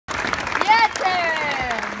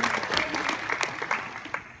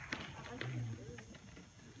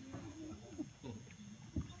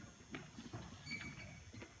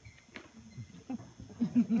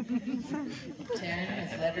Taryn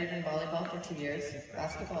has lettered in volleyball for 2 years,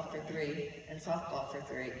 basketball for 3, and softball for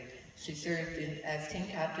 3. She served as team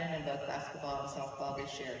captain in both basketball and softball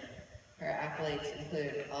this year. Her accolades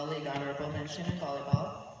include All-League Honorable Mention in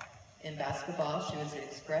volleyball. In basketball, she was the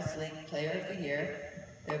Express League Player of the Year,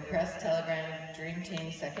 the Press Telegram Dream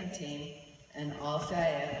Team Second Team, and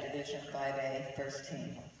All-CIF Division 5A First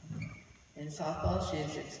Team. In softball, she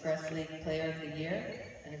is Express League Player of the Year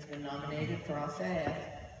and has been nominated for All-CIF,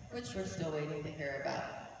 which we're still waiting to hear about.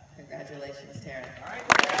 Congratulations, Taryn.